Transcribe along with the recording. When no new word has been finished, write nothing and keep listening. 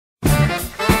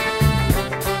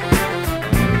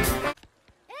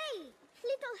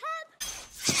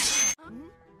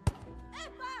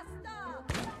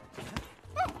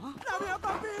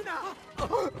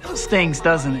stings,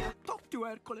 doesn't it? Talk to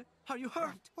Ercole. Are you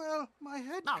hurt? Well, my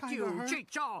head Out kinda you, hurt.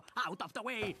 Ciccio! Out of the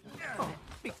way! Oh,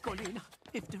 Piccolina,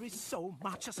 if there is so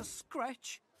much as a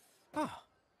scratch. Oh,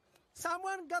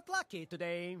 someone got lucky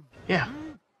today. Yeah.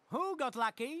 Who got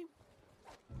lucky?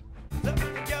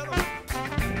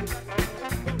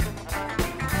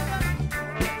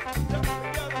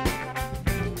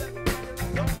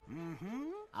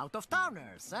 Out of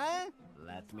towners, eh?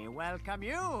 Let me welcome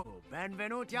you.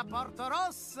 Benvenuti a Porto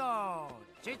Rosso.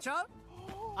 Ciccio?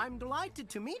 I'm delighted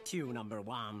to meet you, number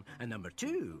one. And number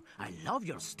two, I love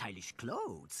your stylish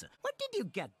clothes. Where did you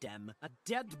get them? A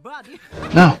dead body?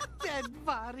 No. Dead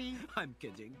body? I'm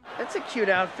kidding. That's a cute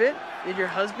outfit. Did your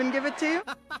husband give it to you?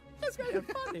 That's kind of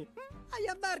funny. I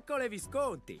am Ercole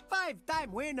Visconti,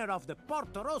 5-time winner of the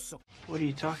Porto Rosso. What are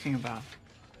you talking about?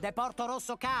 The Porto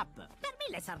Rosso Cup. Per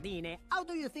 1000 sardine, how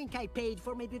do you think I paid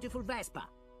for my beautiful Vespa?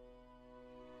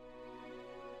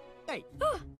 Hey,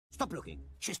 stop looking.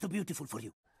 She's too beautiful for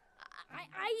you.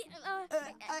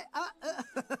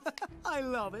 I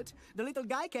love it. The little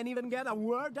guy can't even get a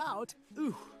word out.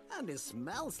 Ooh, and it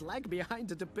smells like behind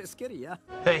the pescheria.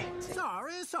 Hey.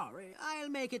 Sorry. I'll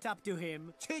make it up to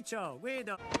him. Ciccio,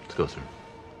 Guido. Let's go, sir.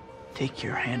 Take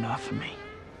your hand off of me.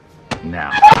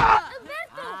 Now.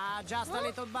 Just a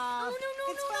little bath.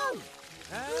 No, It's fun.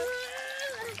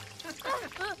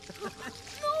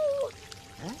 No!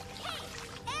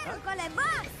 Ercole,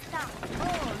 basta!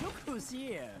 Oh, look who's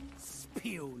here.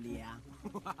 Spiulia.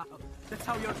 Wow, that's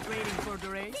how you're training for the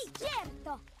race? Sì,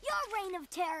 certo! Your reign of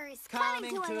terror is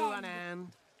Coming coming to an end.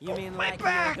 You mean like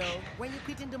back! you ago, when you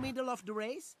quit in the middle of the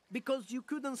race? Because you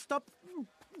couldn't stop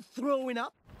throwing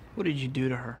up? What did you do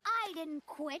to her? I didn't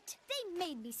quit. They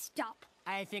made me stop.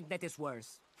 I think that is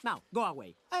worse. Now, go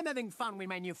away. I'm having fun with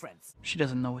my new friends. She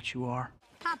doesn't know what you are.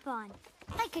 Hop on.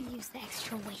 I could use the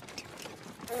extra weight.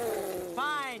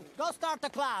 Fine, go start a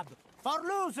club. For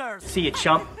losers. See you,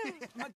 chump.